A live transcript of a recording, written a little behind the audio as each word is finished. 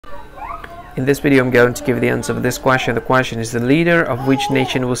In this video, I'm going to give you the answer of this question. The question is, the leader of which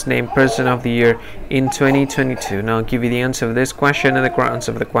nation was named Person of the Year in 2022? Now I'll give you the answer of this question, and the correct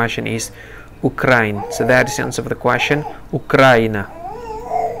answer of the question is Ukraine. So that is the answer of the question, Ukraine.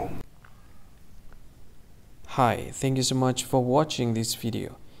 Hi, thank you so much for watching this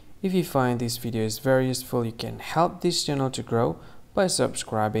video. If you find this video is very useful, you can help this channel to grow by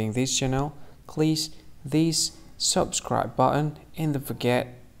subscribing this channel. Please this subscribe button and don't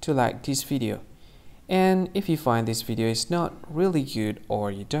forget to like this video. And if you find this video is not really good,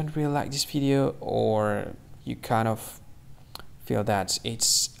 or you don't really like this video, or you kind of feel that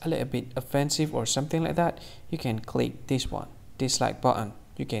it's a little bit offensive or something like that, you can click this one, dislike button.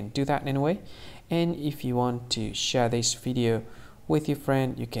 You can do that anyway. And if you want to share this video with your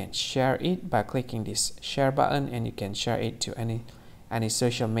friend, you can share it by clicking this share button, and you can share it to any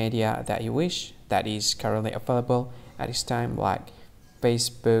social media that you wish that is currently available at this time, like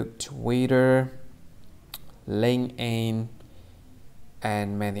Facebook, Twitter, LinkedIn,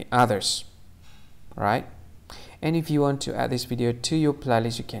 and many others, right? And if you want to add this video to your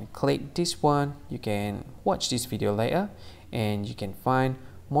playlist, you can click this one. You can watch this video later, and you can find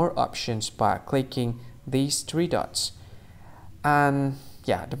more options by clicking these three dots. And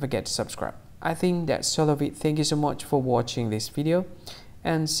yeah, don't forget to subscribe. I think that's all of it. Thank you so much for watching this video,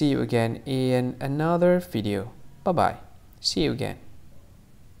 and see you again in another video. Bye bye. See you again.